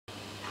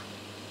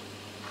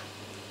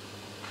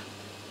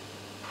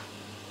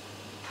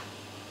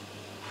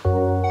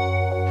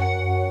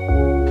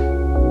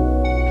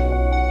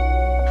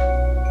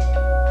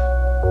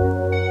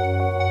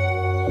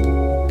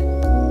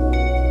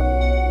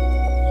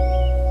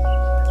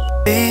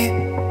Hey,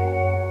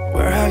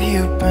 where have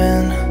you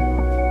been?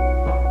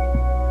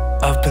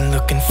 I've been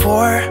looking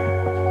for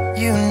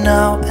you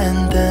now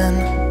and then.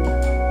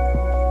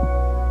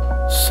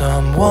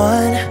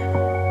 Someone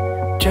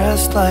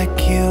just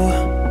like you,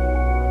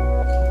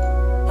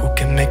 who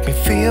can make me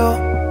feel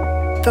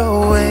the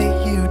way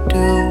you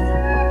do.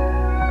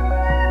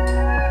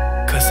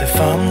 Cause if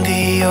I'm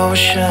the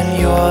ocean,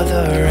 you're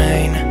the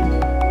rain.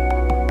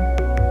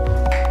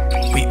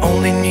 We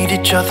only need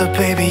each other,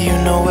 baby, you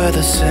know we're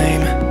the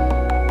same.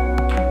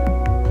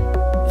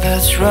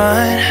 Let's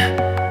run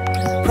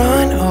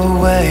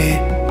away.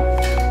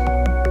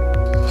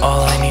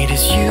 All I need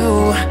is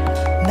you,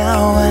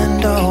 now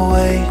and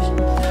always.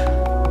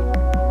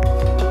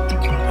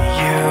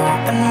 You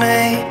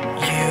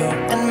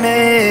and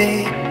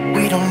me,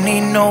 we don't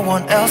need no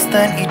one else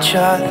than each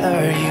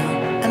other. You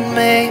and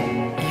me,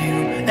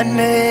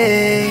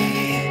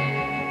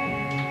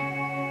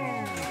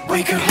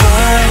 we could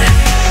run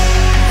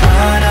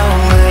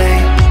away.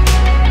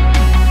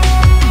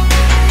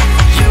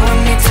 You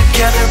and me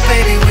together,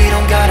 baby, we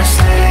don't gotta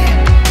stay.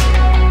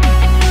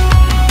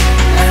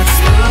 Let's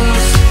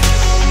lose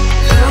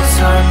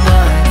our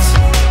minds.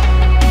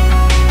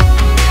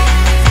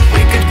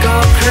 We could go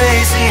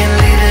crazy and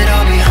leave it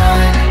all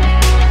behind.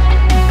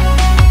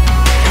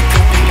 It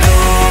could be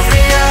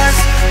glorious,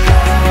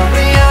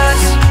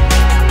 glorious,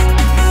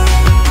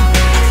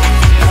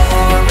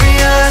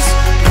 glorious,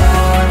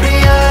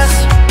 glorious.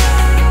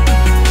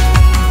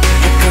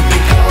 It could be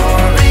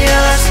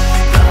glorious,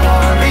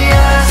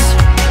 glorious,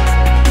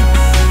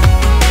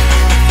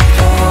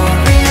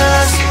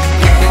 glorious,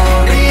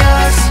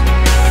 glorious.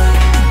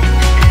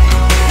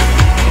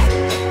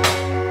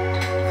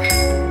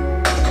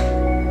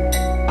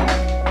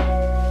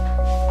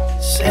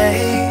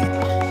 Say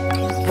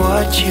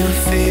what you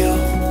feel.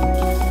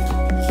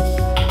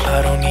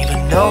 I don't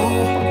even know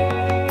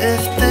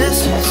if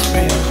this is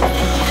real.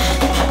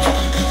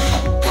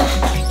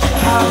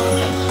 How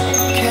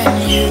can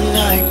you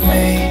like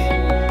me?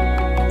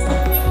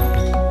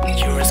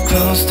 You're as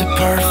close to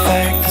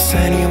perfect as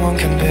anyone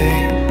can be.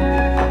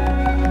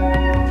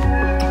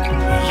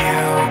 You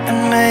and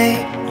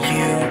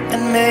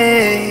me,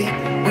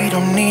 we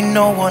don't need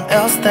no one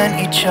else than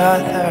each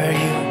other.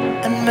 You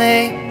and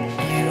me,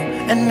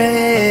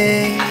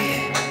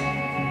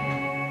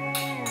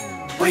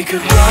 we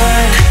could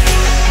run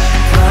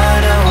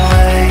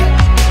away.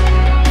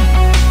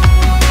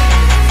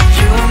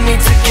 You and me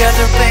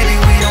together, baby,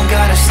 we don't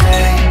gotta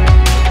stay.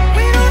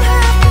 We don't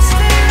have to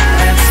stay.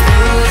 Let's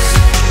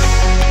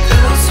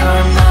lose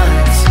our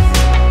minds.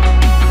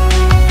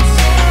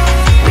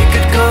 We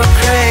could go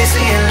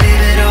crazy and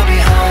leave it all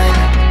behind.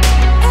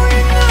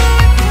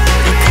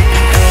 It could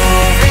be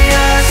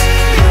glorious,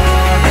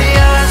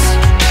 glorious,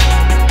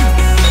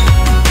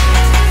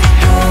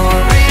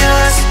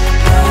 glorious,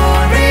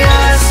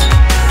 glorious.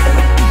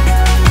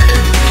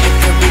 It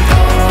could be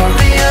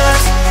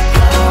glorious,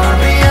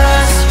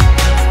 glorious,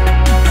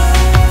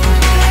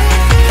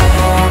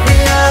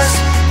 glorious,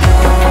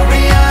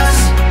 glorious.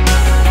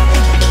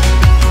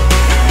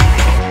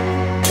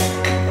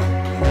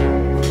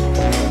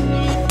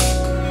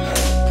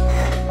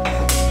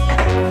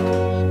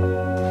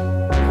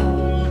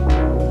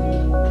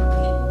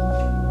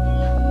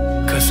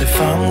 Cause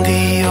if I'm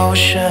the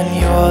ocean,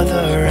 you're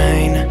the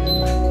rain.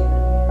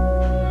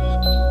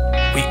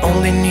 We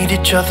only need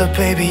each other,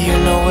 baby, you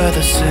know we're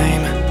the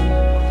same.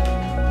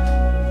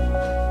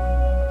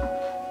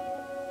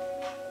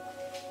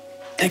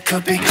 It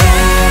could be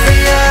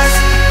glorious,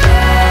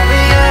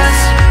 glorious,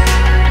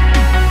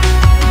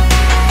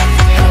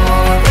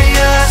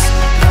 glorious,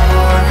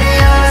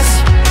 glorious.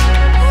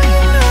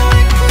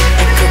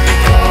 It could be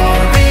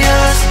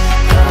glorious,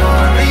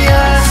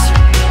 glorious,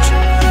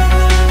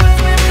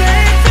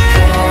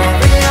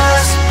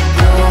 glorious,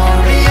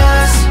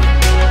 glorious.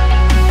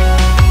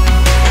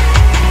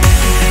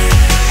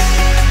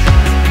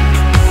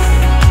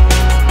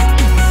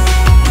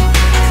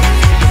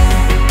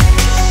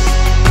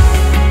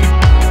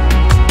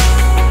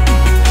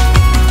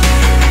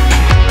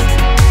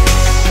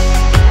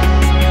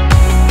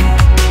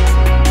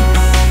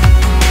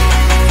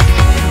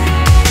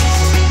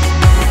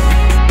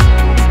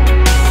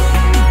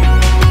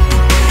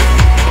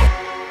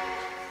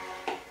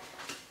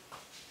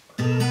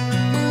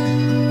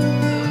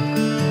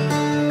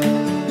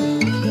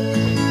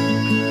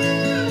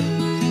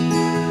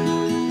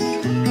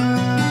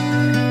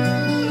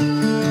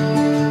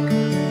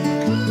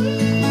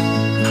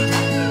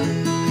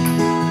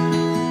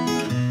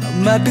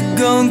 Might be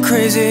going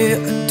crazy,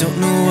 I don't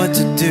know what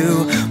to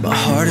do. My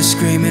heart is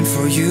screaming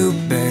for you,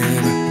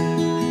 babe.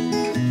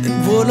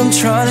 And what I'm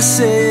trying to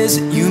say is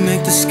that you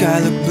make the sky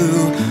look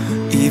blue,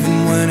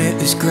 even when it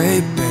is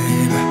gray,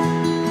 babe.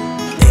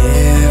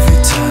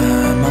 Every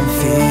time I'm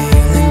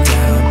feeling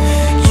down,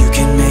 you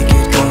can make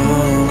it go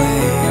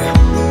away.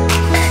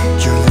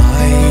 Your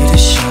light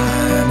is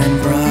shining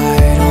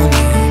bright on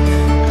me,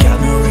 got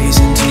no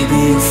reason to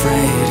be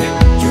afraid.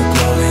 You're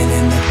glowing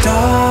in the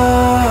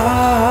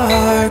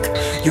dark.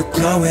 You're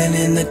glowing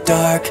in the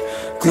dark,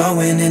 glowing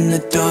glowing in the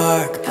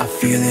dark, I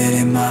feel it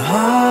in my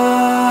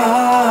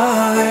heart.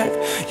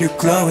 You're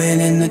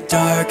glowing in the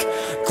dark,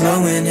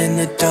 glowing in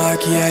the dark.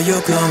 Yeah,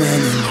 you're glowing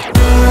in the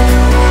dark.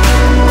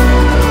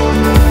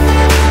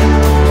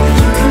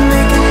 You can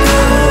make it go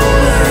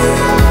away,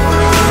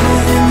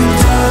 glowing in the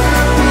dark.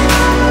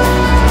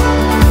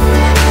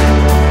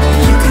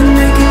 You can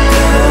make it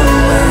go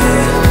away,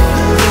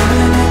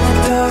 glowing in the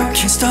dark.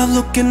 Can't stop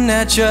looking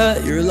at you,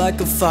 you're like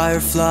a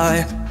firefly.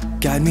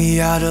 Guide me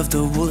out of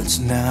the woods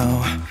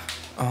now.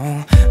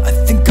 Oh, I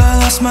think I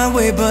lost my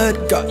way,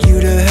 but got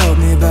you to help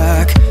me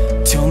back.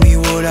 Tell me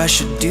what I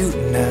should do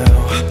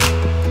now.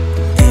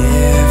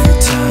 Every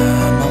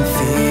time I'm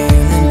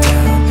feeling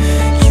down,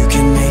 you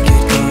can make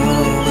it go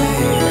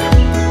away.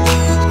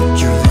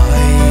 Your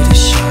light is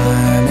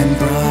shining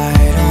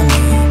bright on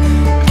me,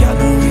 got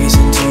no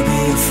reason to be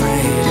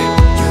afraid.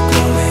 You're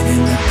glowing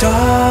in the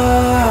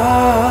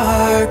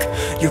dark.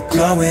 You're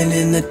glowing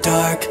in the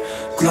dark,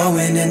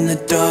 glowing in the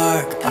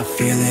dark. I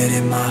feel it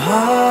in my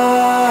heart.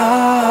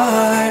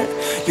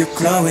 You're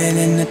glowing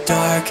in the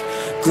dark,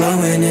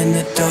 glowing in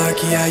the dark.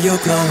 Yeah, you're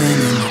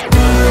glowing in the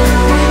dark.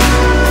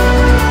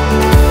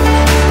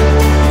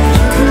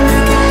 You can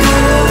make it go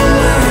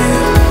away,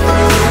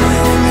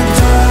 glowing in the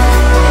dark.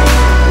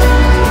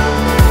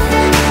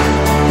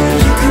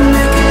 You can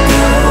make it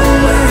go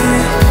away,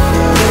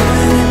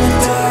 glowing in the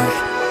dark.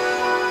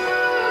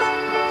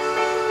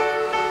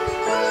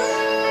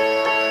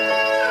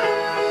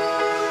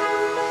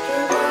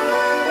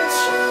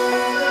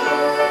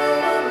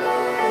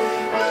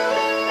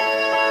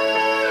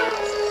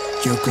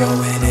 You're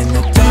glowing in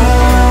the dark.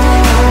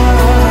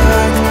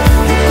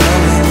 You're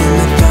glowing in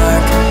the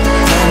dark,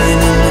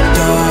 glowing in the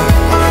dark.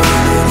 I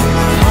feel it in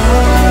my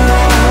heart.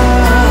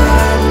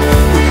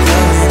 You're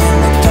glowing in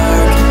the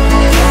dark,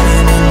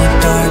 glowing in the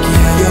dark.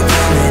 Yeah, you're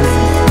glowing in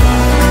the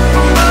dark.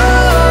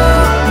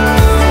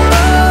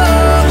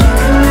 You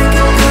can make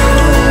it go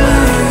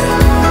away,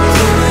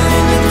 glowing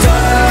in the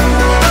dark.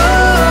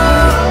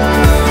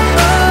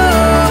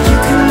 You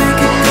can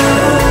make it go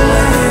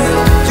away.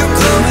 You're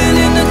glowing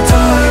in the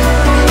dark.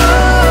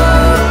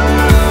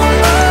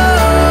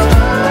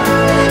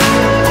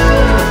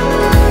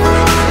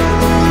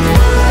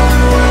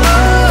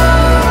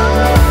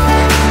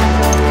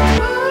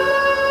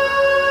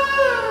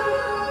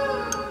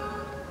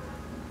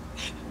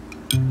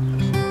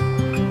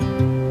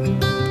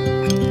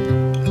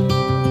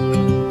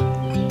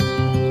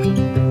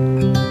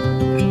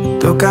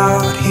 Look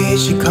out, here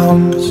she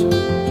comes,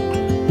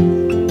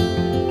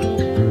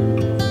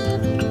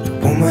 the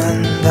woman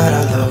that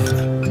I loved.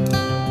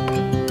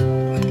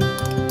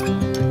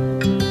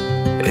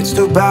 It's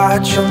too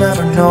bad she'll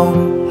never know.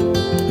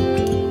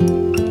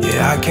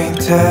 Yeah, I can't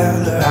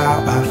tell her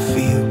how I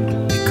feel,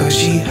 because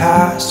she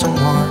has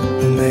someone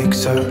who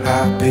makes her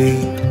happy.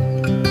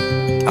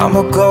 I'm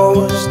a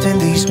ghost in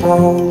these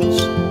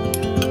walls,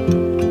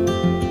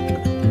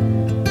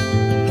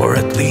 or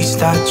at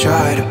least I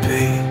try to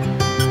be.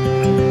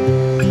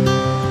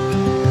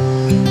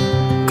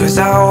 'Cause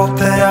I hope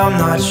that I'm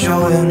not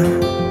showing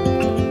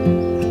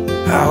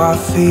how I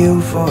feel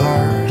for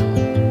her,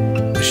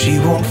 but she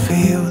won't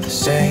feel the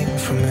same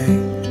for me.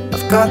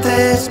 I've got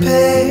this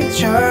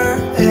picture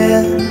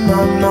in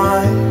my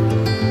mind.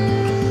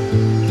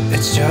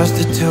 It's just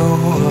the two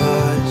of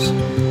us,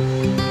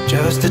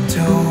 just the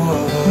two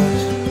of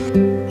us.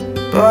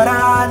 But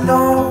I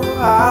know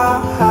I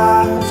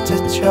have to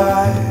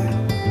try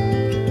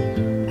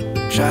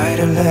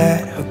to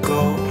let her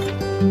go,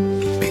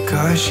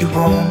 because she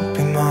won't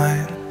be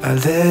mine. I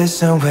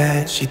listen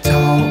when she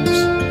talks,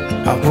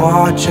 I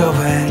watch her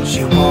when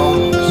she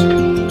walks.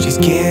 She's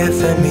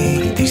giving me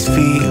these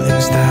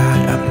feelings that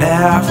I've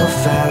never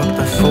felt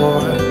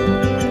before,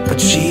 but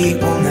she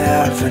will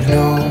never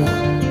know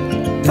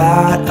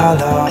that I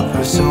love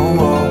her so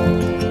well.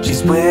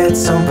 She's with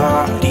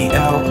somebody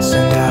else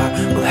and I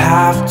will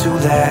have to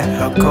let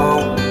her go.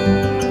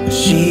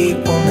 She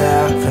will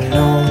never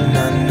know,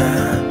 na-na,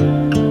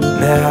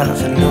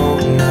 never know,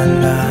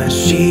 na-na.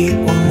 She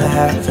will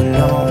never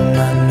know,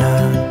 na-na,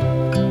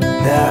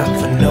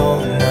 never know,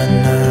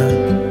 na-na.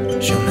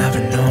 She'll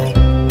never know.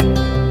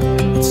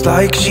 It's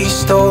like she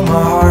stole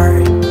my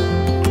heart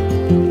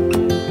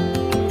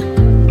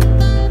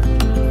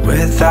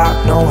without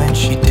knowing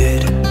she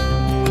did.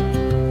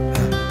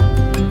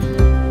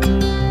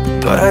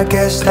 But I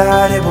guess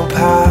that it will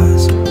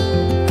pass.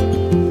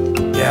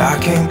 Yeah, I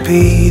can't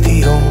be the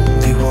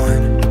only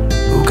one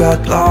who got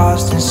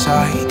lost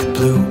inside the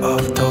blue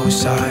of those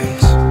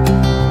eyes.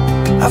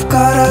 I've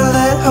gotta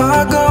let her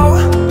go,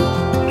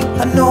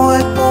 I know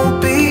it won't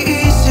be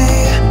easy.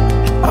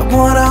 I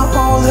wanna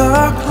hold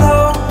her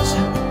close,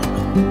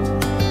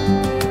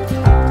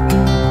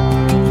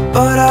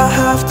 but I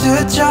have to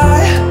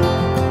try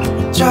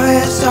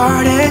as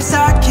hard as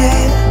I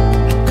can,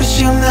 'cause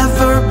she'll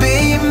never be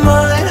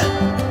mine.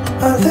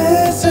 I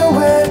listen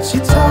when she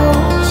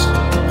talks,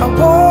 I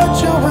watch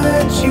her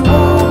when she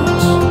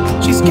walks.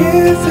 She's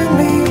giving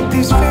me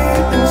these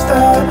feelings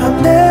that I've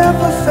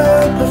never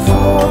felt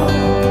before.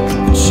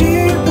 She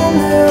will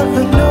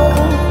never know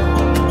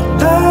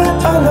that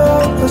I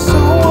love her so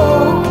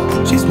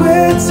well. She's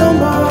with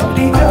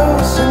somebody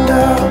else, and I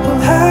will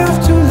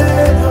have to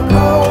let her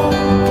go.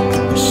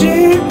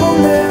 She will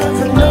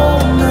never know,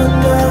 nah,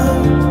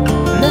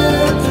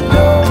 never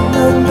know,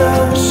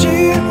 nah. She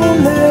will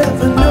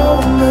never know,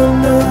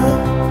 nah,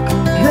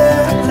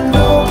 never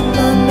know,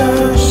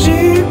 nah. She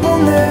will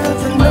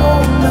never know,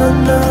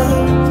 nah,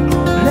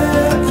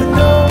 never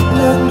know,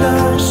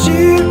 nah. She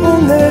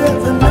will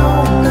never know,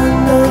 nah,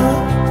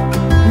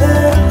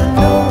 never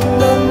know,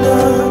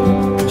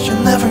 nah.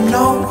 She'll never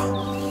know.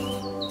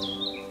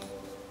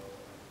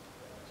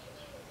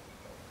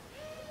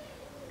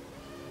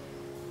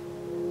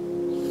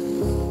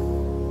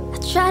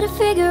 Try to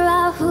figure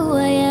out who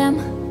I am.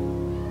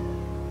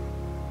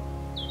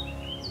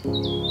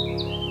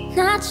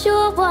 Not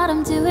sure what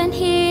I'm doing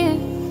here,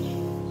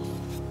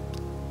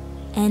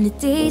 and the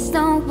days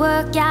don't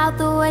work out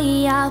the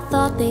way I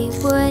thought they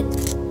would.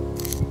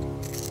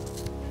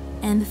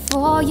 And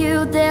before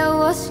you there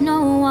was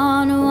no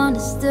one who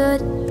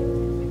understood.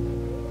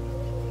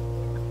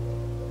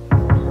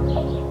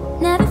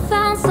 Never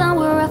found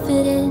somewhere I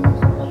fit in.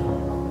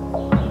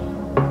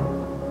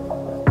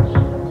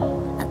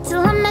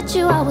 Till I met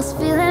you, I was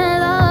feeling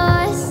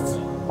lost.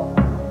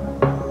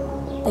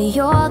 But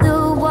you're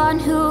the one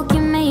who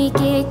can make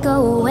it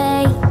go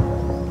away.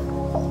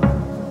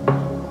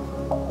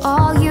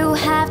 All you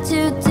have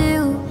to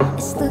do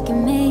is look at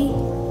me.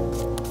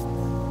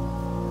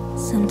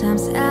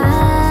 Sometimes I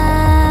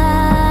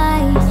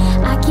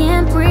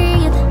can't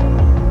breathe,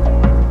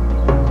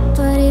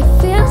 but it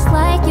feels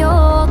like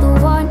you're the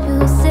one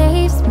who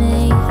saves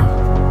me.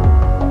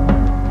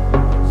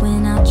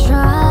 When I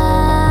try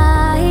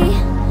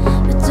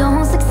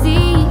don't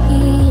succeed,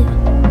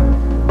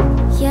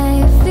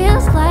 yeah, it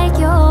feels like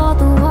you're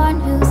the one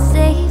who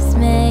saves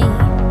me,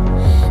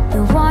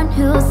 the one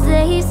who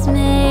saves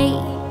me.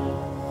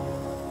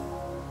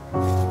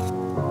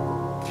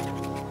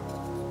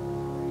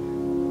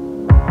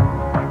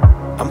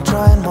 I'm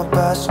trying my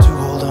best to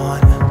hold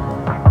on.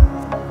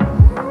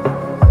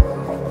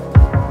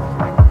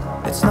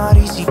 It's not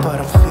easy, but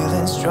I'm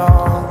feeling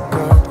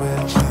stronger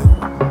with you.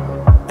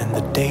 And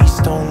the days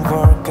don't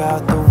work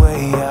out the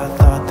way I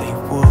thought they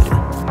would.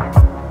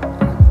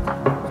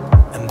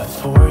 And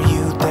before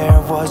you there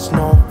was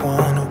no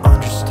one who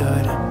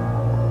understood.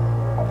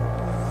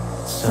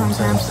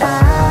 Sometimes I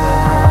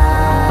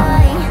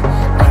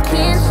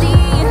can't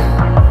see,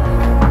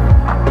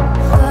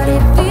 but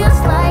it feels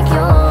like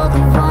you're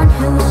the one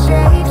who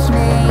saves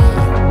me.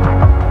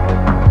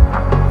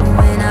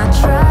 When I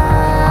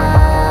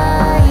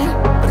try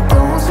but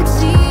don't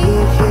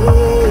succeed,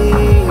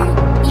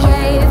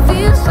 yeah, it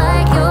feels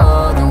like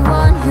you're the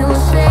one who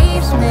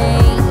saves me,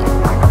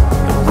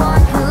 the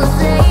one who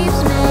saves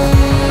me.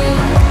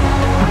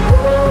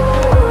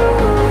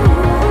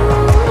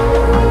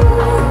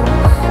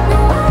 No,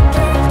 I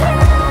can't get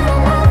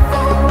enough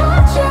of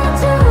what you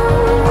do.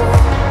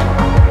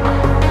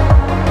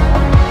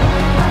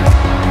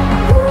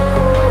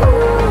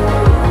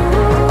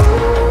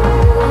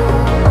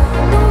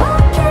 No, I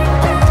can't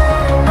get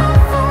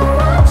enough of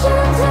what you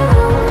do,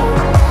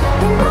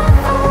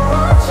 enough of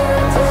what you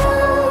do.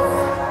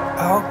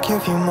 I'll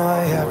give you my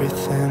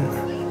everything.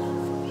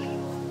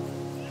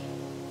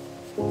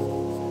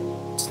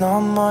 It's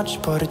not much,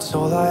 but it's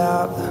all I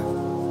have.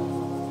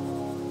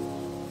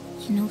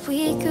 You know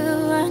we could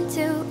run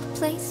to a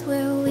place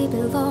where we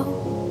belong,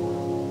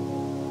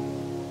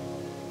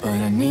 but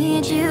I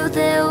need you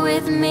there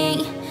with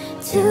me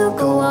to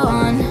go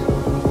on.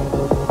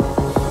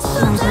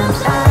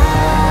 Sometimes I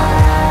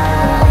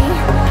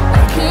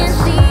can't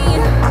see,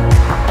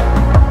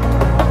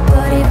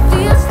 but it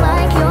feels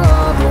like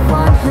you're the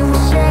one who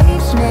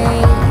saves me.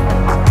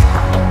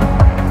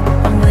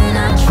 When I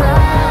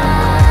try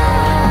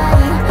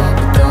but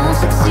don't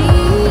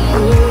succeed,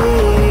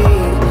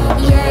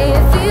 yeah,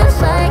 it feels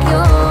like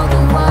you're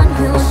the one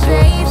who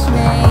saves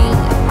me,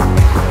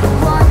 the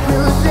one who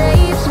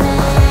saves me.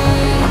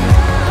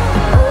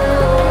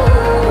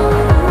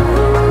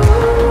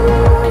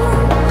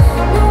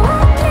 No,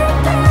 I can't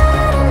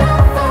get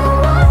enough of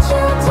what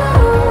you do,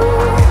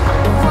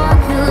 the one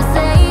who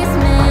saves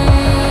me.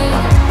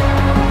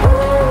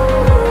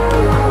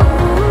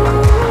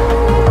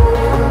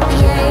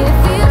 Yeah, it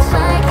feels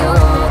like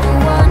you're the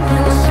one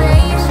who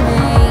saves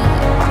me,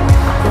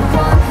 the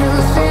one who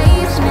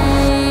saves me.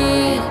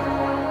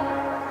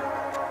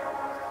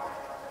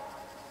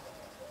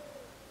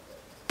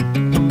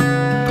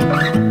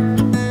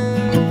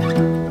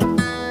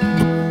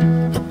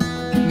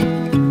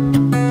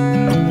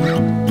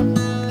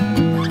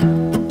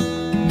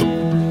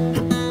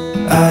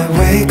 I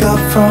wake up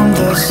from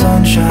the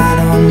sunshine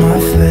on my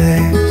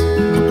face,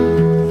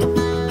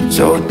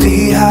 so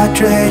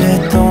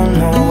dehydrated, don't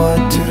know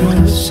what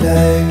to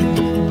say.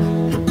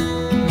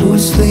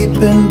 Who's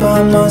sleeping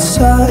by my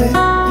side?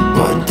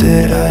 What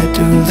did I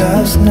do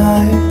last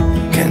night?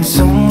 Can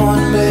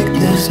someone make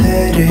this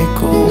headache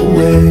go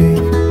away?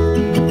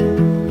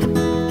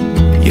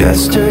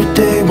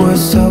 Yesterday was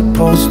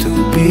supposed to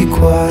be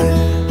quiet.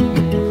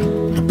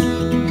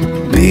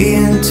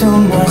 being to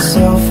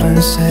myself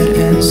and sit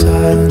in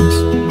silence.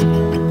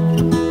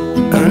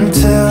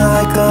 Until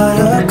I got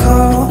a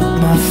call,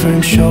 my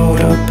friend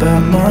showed up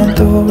at my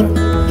door.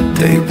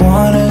 They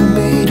wanted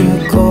me to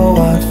go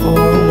out for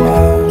a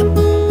while.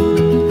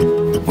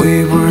 We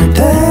were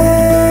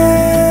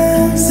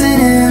dancing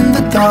in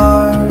the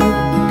dark,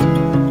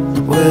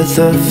 with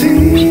a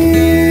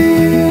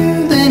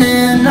feeling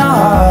in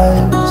our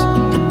eyes.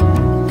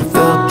 It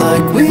felt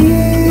like we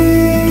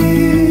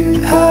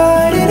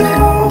had it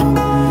all.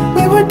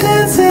 We were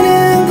dancing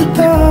in the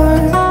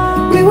dark.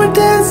 We were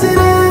dancing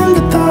in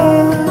the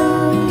dark.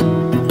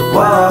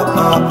 Wow,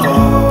 oh, oh,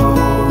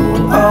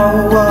 oh,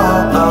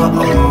 wow,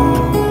 oh,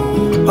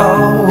 oh,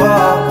 oh,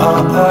 wow,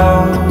 oh,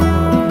 oh,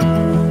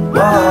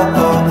 wow,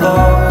 oh, oh,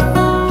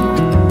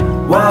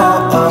 wow,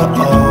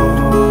 oh, oh,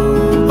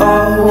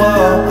 oh,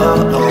 wow,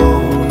 oh,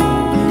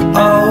 oh,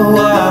 oh,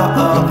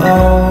 wow, oh,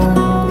 oh,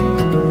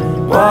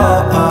 wow,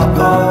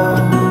 oh, oh.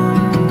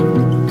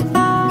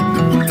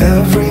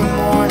 Every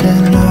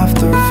morning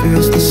after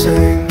feels the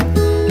same.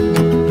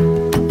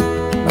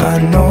 I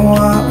know I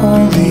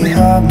only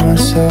have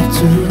myself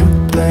to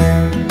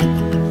blame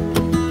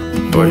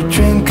for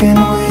drinking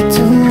way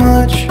too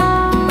much.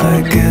 I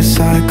guess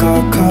I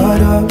got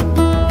caught up.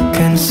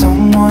 Can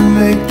someone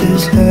make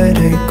this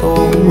headache go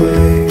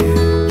away?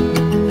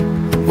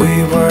 We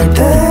were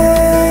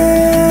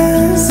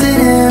dancing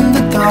in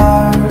the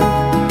dark,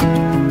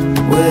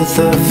 with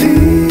a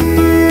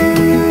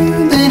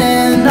feeling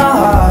in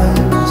our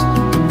eyes.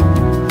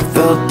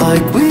 Felt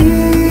like we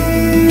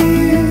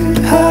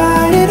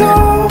had it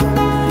all.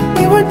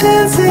 We were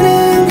dancing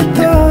in the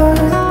dark.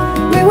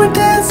 We were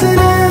dancing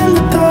in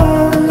the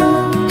dark.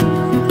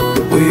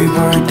 We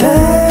were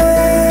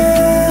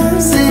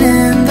dancing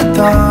in the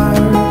dark,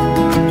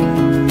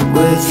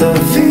 with a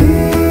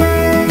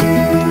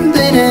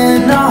feeling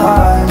in our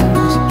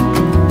eyes.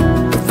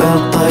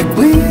 Felt like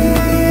we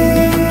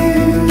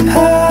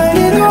had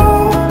it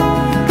all.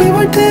 We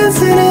were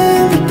dancing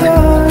in the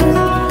dark.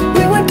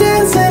 We were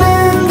dancing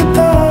in the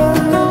dark.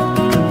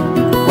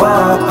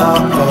 Wow,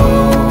 oh, oh,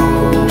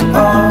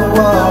 oh,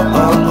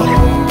 wow, oh,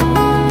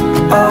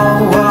 oh, oh,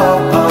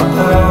 wow, oh, oh,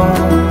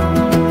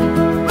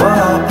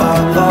 wow,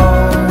 oh, oh,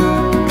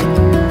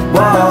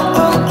 wow,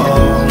 oh,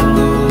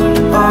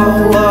 oh,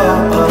 oh,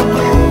 wow, oh, oh,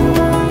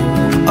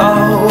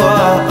 oh,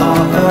 wow,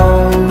 oh,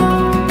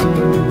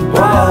 oh,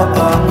 wow,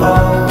 oh, oh.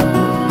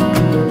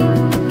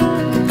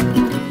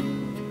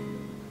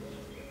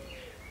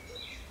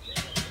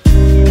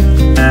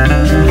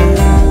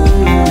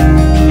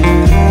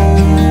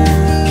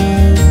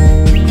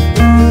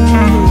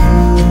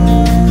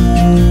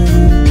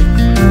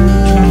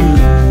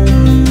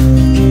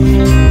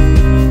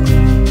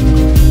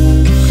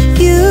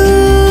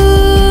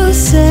 You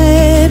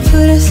said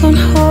put us on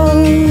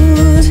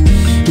hold,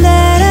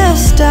 let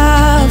us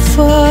stop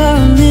for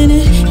a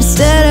minute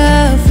instead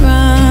of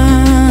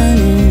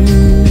running.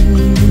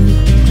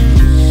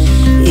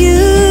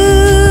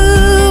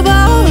 You've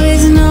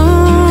always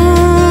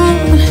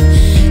known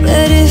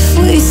that if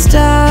we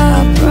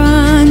stop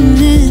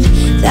running,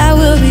 that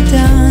will be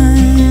done.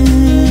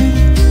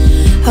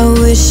 I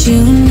wish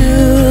you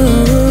knew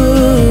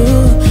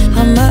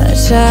how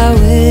much I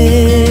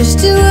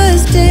wished it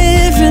was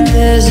different.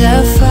 There's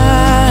a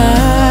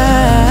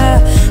fire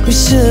we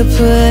should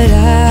put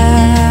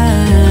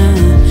out,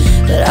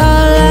 but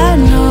all I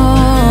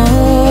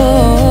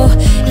know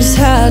is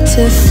how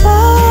to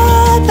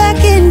fall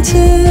back into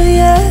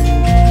you.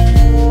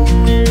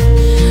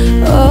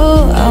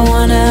 Oh, I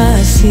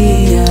wanna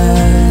see ya.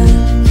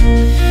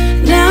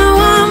 Now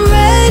I'm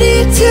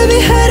ready to be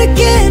hurt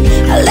again.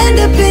 I'll end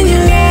up in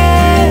your lap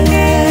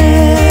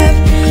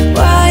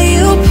while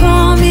you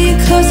pull me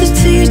closer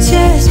to your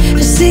chest. I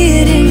see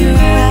it in your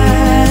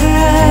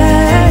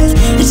eyes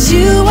that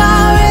you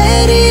are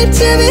ready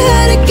to be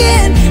hurt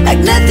again, like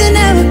nothing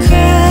ever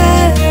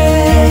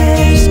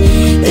crashed.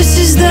 This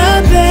is the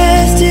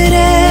best it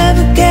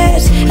ever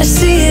gets. I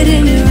see it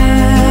in your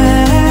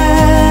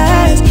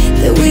eyes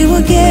that we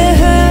will get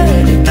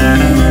hurt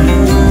again.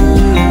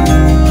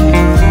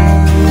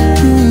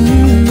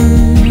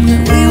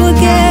 We will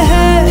get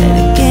hurt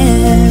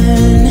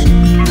again.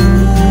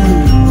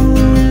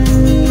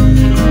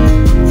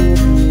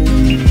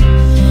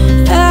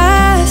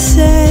 I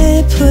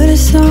said put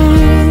us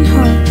on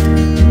hold,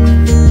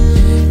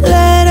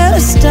 let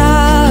us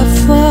stop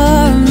for a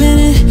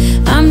minute.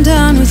 I'm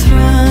done with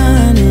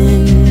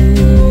running.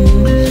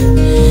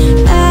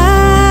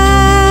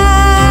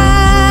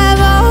 I've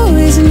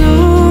always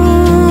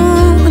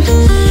known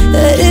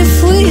that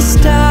if we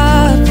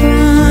stop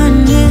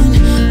running,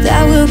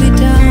 that will be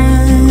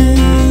done.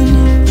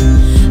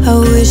 I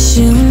wish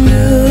you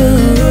knew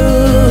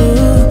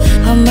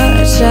how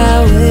much I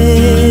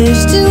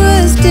wished it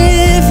was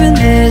different.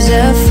 There's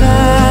a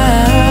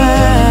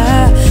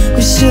fire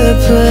we should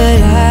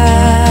put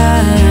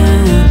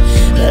out,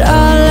 but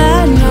all I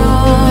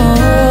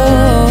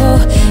know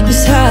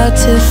is how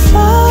to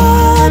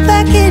fall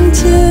back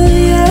into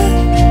you.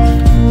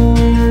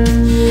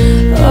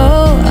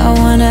 Oh, I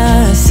wanna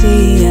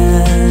see ya.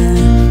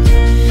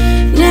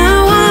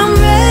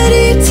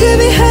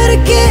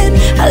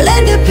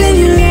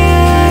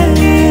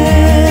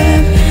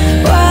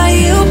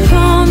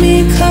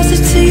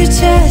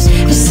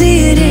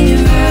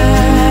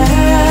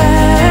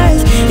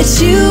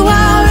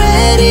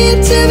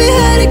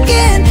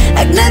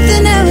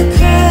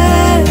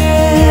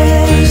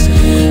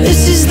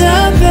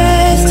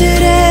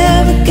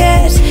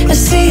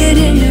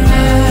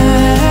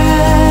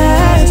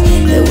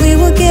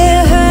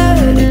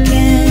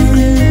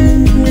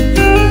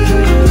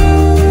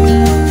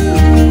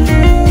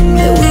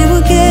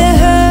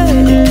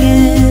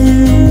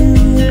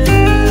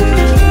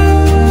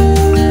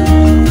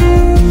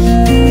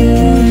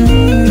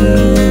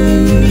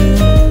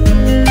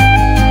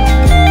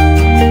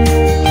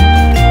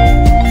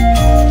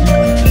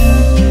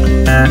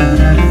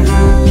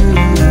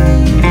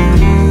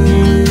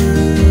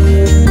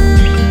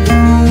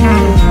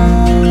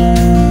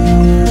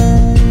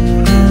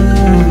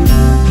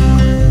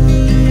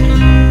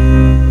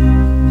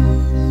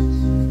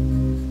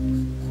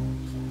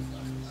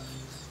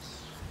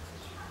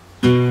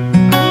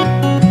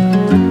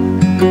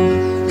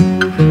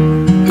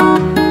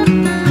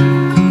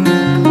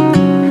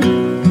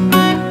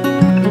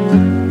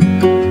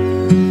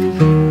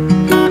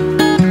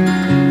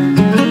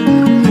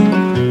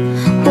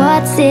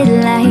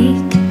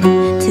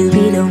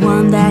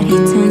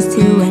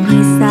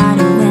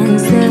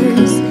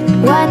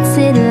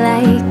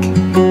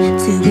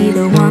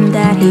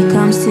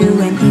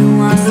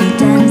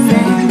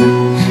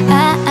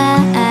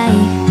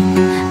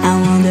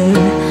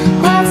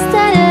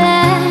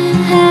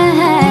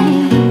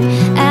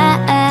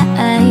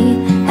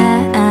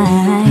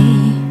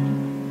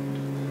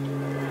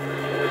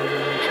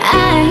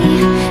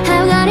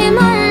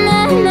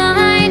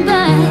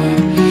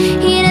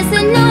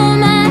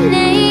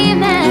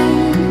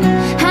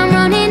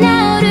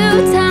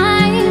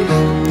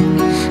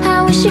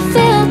 wish you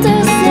felt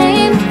the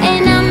same.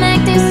 And I'm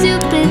acting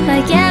stupid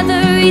like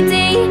every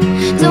day.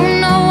 Don't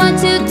know what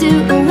to do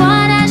or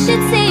what I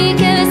should say,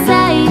 'cause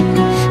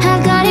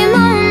I've got him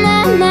on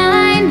my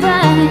mind,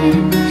 but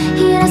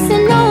he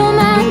doesn't know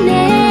my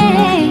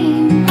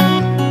name.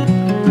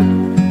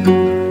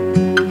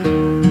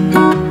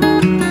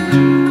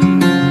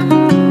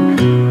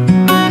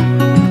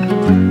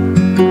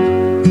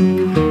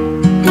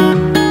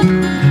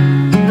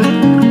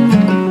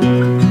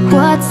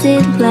 What's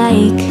it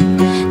like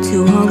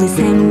to hold his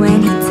hand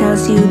when he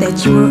tells you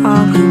that you're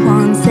all he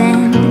wants?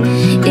 And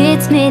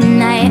it's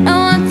midnight,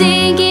 oh, I'm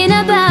thinking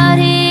about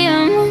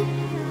him.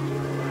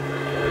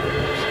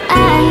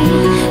 I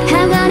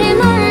have got him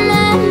on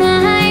my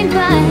mind,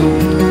 but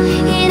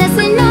he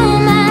doesn't know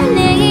my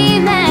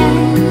name. And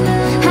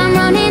I'm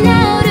running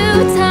out of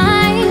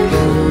time.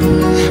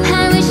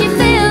 I wish you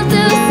felt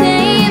the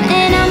same.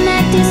 And I'm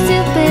acting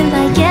stupid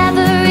like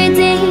every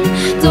day.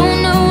 Don't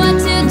know what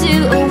to do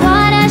or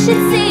what I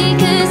should say,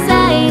 'cause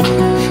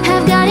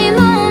I've got him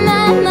on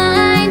my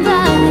mind,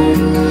 but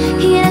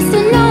he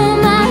doesn't know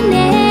my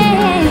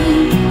name.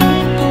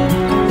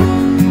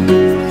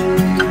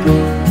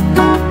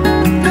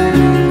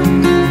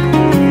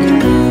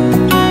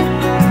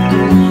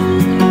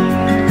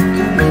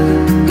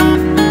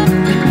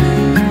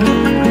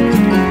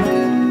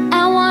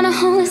 I wanna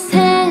hold his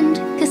hand,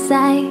 'cause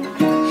I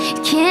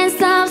can't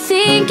stop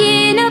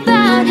thinking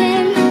about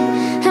him.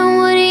 And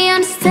would he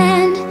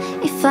understand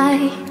if I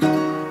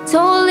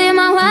told him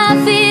how I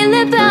feel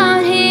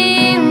about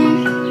him?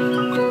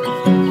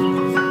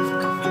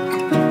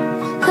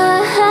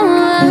 Oh, oh,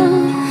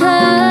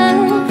 oh,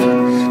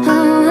 oh,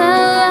 oh,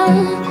 oh.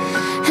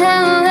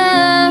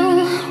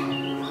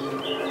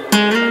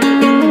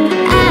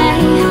 I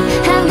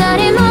have got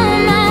him on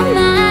my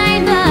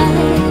mind, but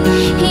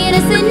he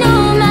doesn't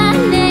know my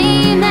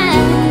name.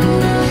 And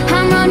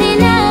I'm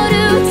running out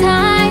of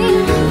time.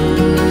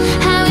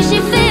 I wish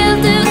you felt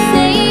the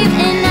same.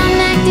 And I'm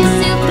acting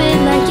stupid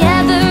like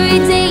every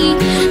day.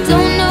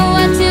 Don't know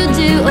what to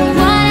do or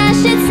what I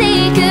should say,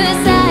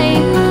 'cause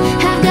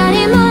I've got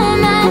him on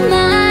my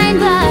mind,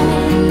 but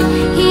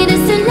he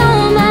doesn't know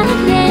my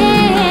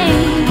name.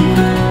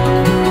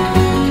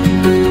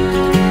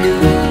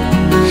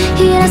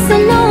 He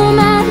doesn't know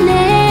my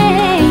name.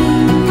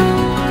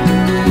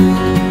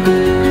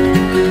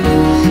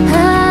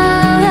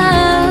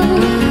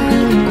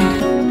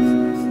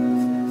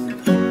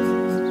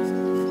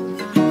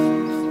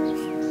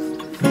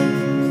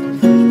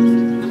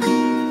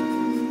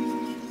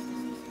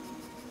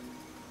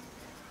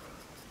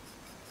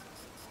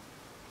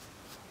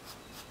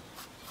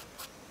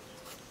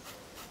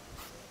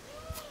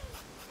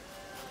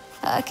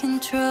 I can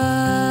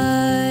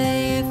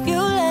try if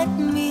you let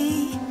me.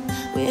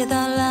 With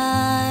our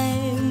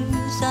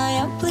lives I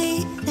am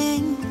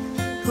bleeding.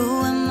 Who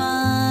am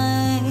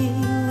I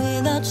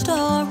without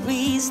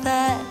stories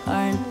that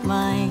aren't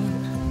mine?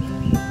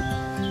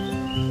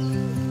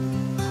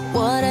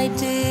 What I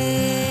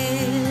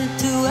did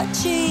to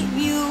achieve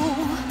you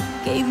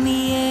gave me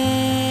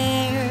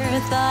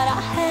air, thought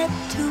I had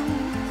to.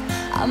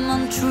 I'm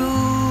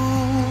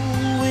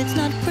untrue, it's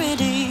not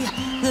pretty,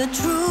 the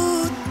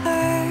truth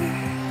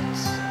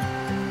hurts.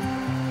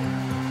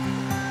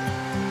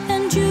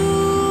 And you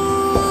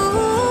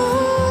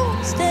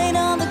stayed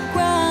on the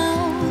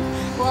ground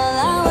while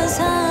I was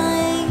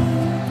high.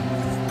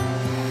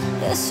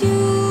 Yes,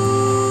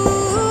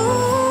 you've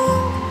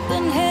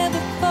been here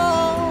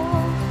before,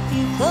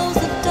 you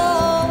closed the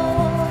door.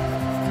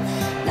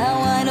 Now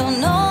I don't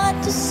know what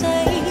to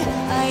say,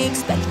 I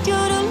expect you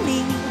to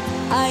leave.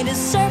 I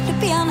deserve to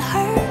be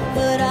unheard,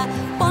 but I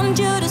want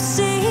you to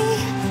see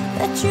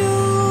that you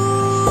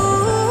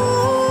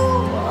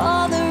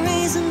are the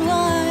reason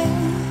why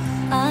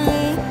I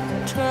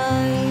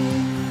try.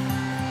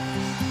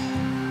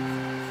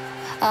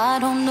 I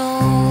don't know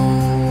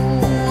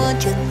what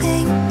you're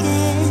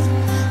thinking,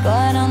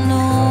 but I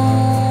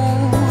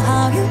know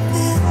how you're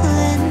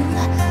feeling.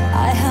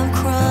 I have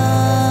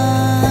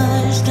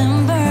crushed and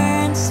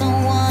burned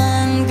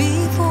someone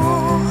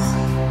before,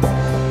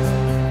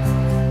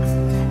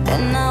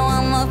 and now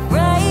I'm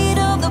afraid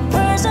of the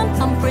person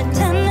I'm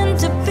pretending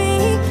to be.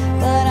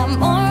 But I'm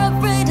more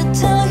afraid to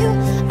tell you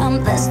I'm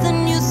less than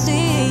you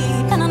see.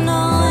 And I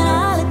know when I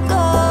let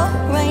go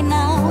right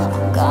now,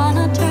 I'm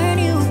gonna turn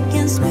you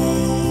against me.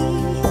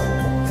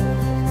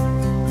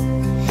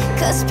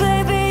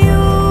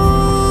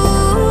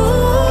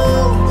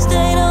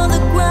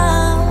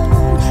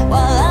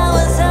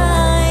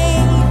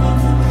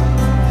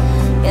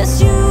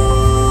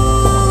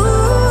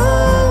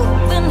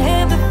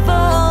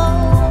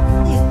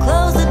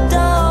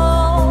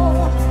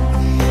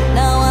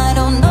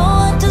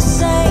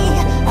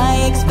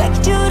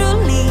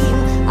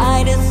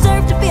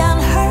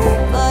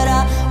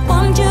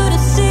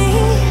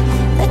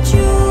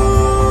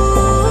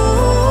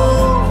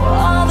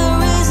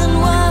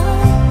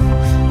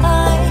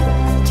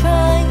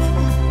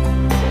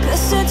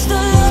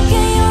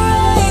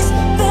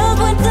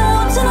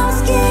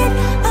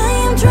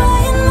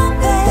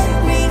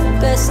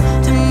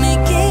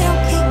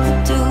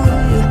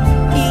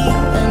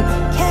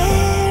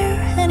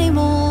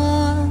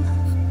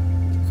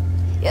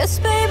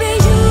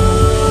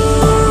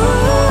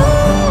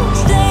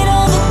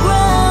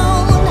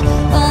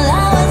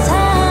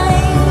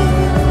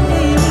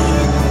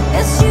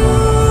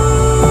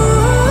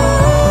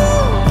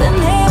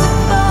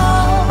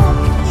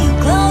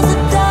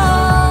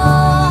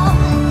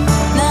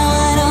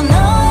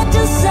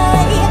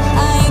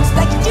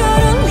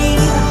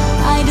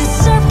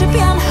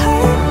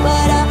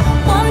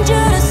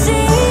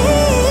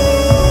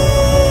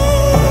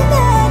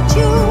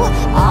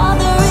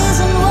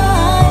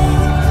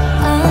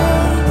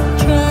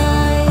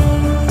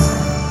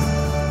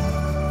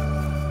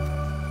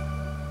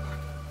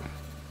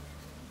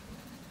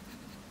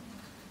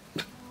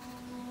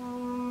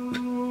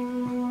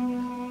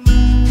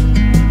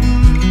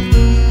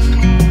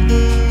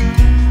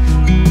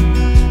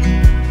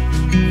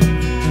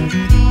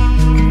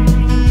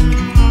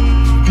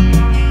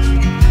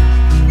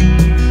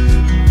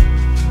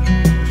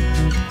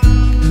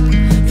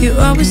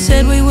 always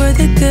said we were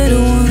the good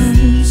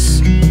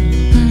ones.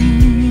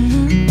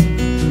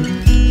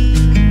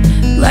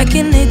 Like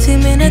an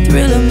 18-minute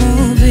thriller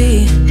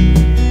movie.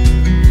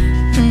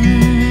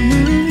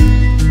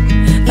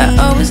 I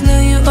always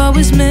knew you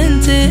always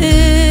meant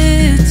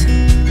it,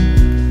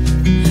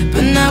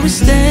 but now we're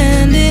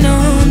standing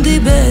on the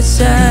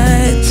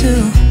bedside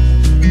too.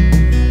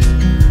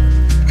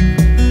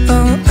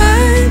 Oh,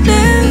 I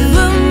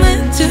never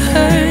meant to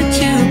hurt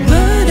you,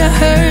 but I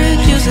hurt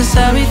you, so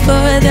sorry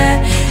for that.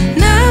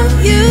 Now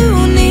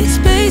you need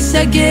space,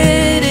 I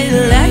get it,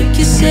 like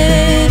you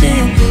said,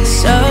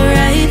 it's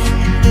alright.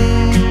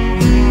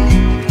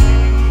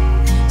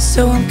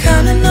 So I'm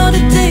counting all the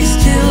days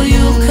till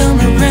you come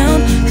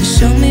around to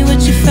show me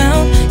what you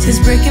found. Since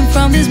breaking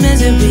from this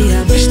misery,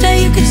 I wish that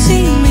you could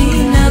see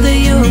me now that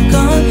you're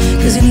gone.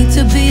 Cause you need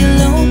to be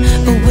alone,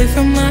 away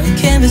from our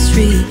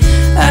chemistry.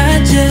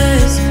 I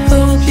just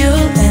hope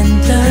you'll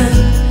end up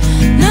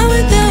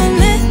knowing that I'm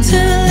meant to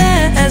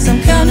last.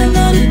 I'm counting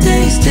all the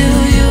days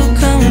till you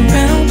come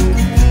around.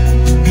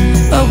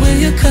 Or will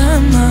you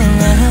come around?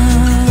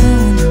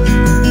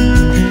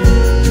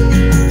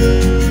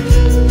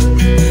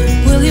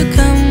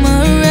 Come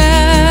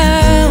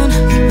around.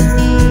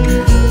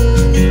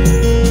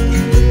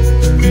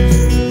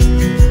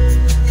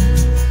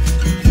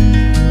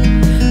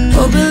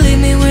 Oh, believe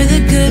me, we're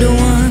the good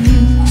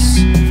ones.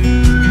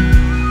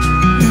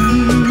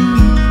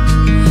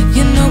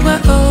 You know I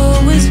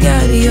always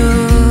got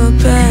your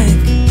back.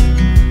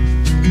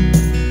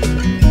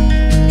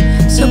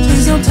 So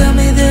please don't tell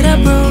me that I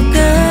broke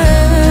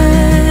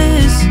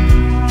us,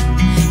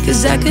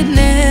 cause I could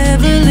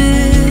never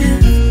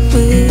live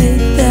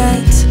with that.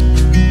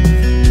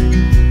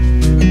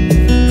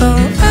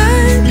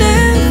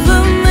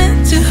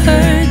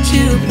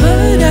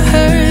 But I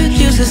hurt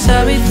you, so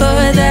sorry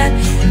for that.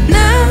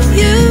 Now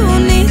you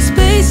need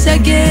space, I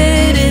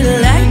get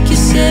it, like you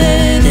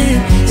said,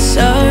 it's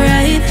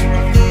alright.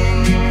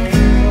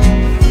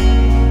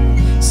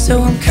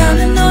 So I'm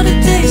counting all the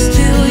days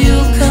till you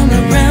come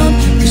around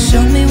to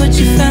show me what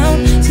you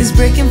found. Since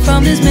breaking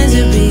from this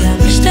misery, I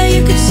wish that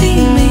you could see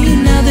me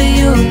now that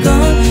you're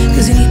gone.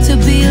 Cause you need to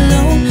be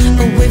alone,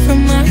 away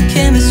from our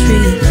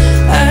chemistry.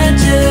 I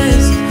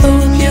just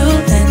hope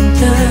you'll end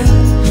up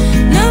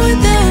knowing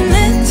that I'm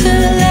meant to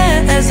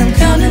last. I'm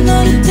counting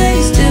all the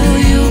days till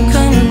you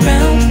come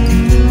around.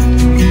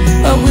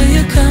 Or will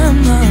you come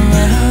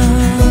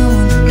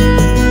around?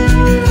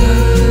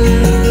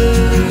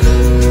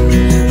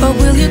 Or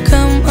will you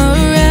come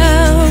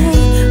around?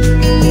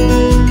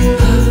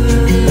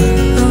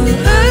 Oh,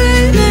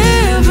 I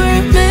never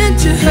meant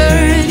to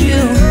hurt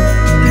you.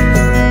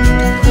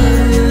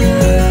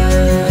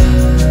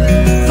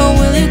 Or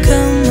will you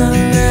come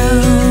around?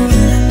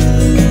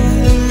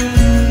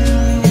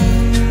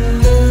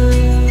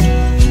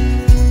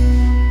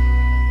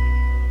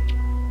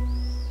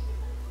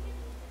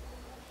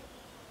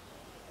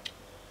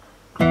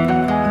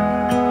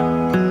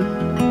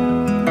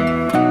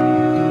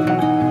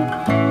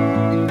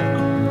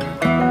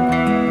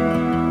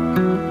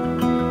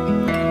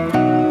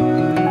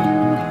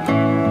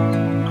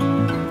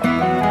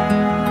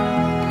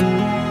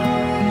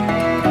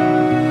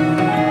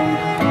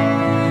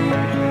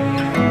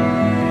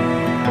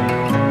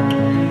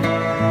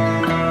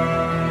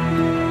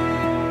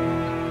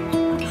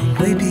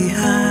 Way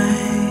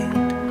behind,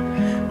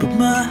 but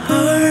my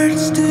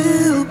heart's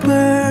still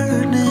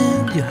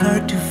burning. You're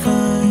hard to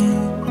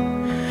find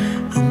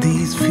on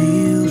these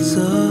fields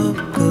of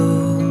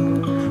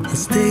gold. I'm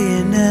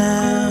staying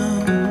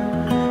now,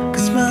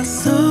 cause my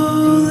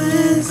soul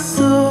is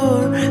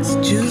sore. So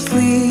just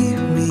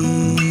leave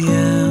me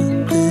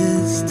out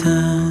this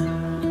time.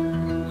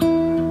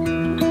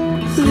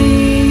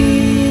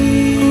 Leave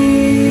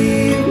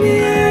me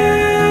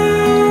out.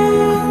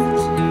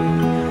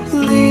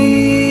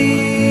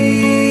 Leave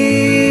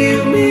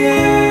me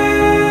out.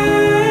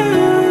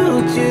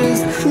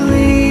 Just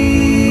leave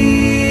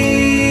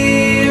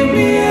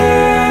me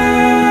out.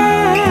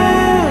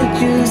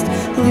 Just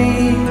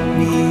leave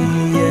me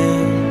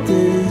out.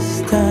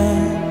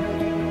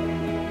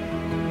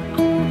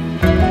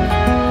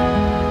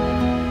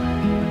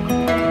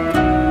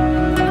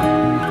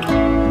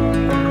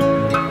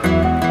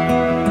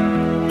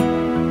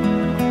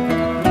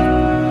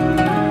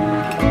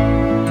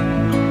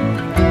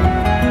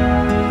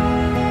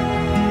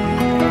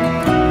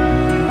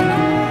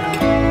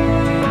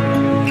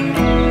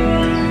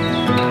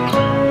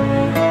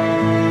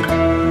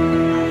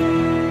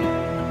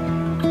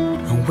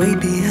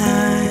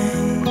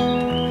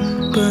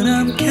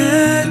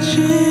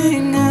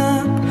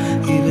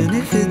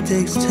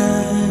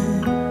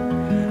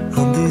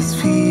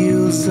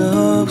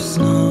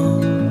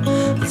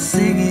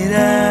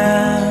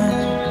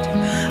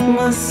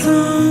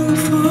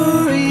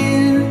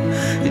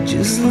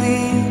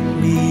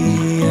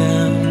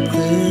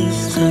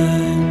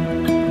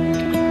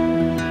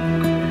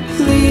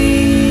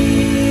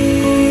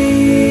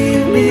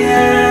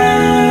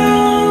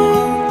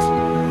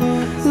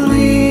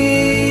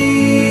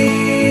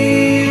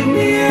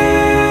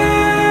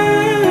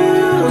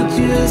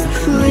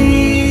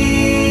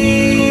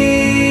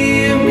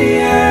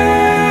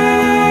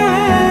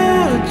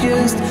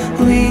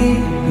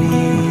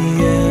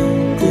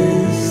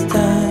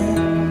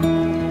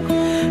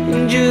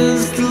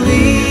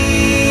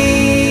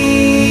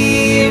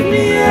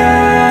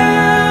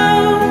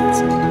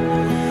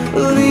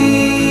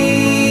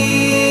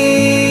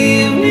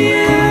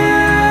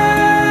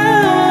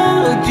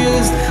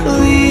 just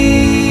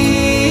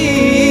leave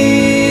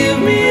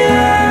me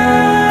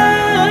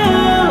out.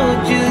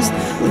 Just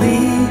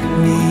leave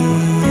me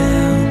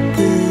out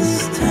this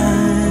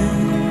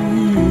time.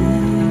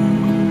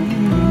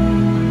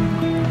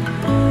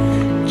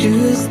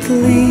 Just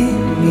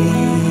leave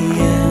me